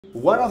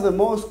One of the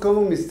most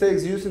common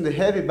mistakes using the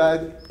heavy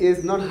bag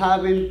is not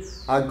having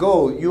a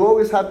goal. You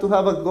always have to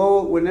have a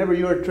goal whenever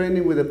you are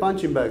training with a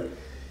punching bag.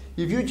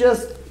 If you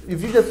just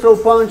throw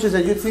punches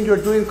and you think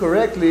you're doing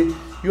correctly,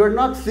 you're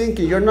not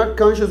thinking, you're not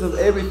conscious of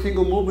every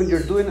single movement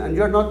you're doing, and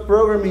you're not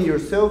programming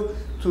yourself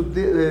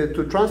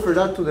to transfer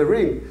that to the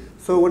ring.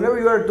 So whenever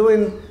you are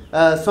doing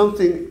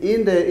something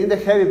in the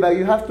heavy bag,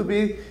 you have to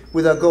be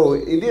with a goal.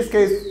 In this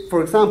case,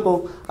 for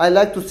example, I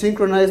like to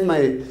synchronize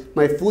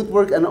my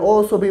footwork and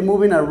also be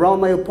moving around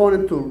my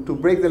opponent to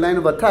break the line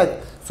of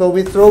attack. So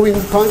we're throwing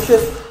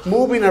punches,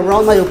 moving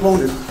around my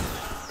opponent.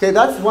 Okay,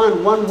 that's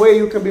one way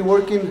you can be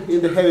working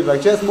in the heavy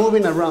bag, just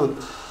moving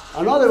around.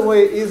 Another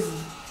way is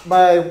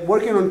by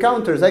working on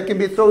counters. I can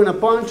be throwing a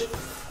punch,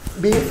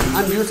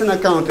 and using a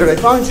counter. I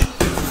punch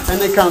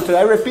and I counter.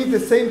 I repeat the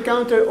same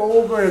counter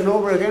over and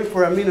over again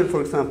for a minute,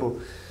 for example.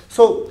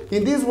 So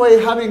in this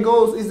way, having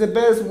goals is the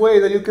best way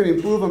that you can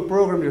improve and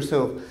program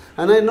yourself.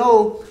 And I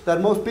know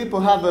that most people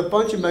have a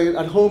punching bag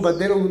at home, but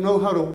they don't know how to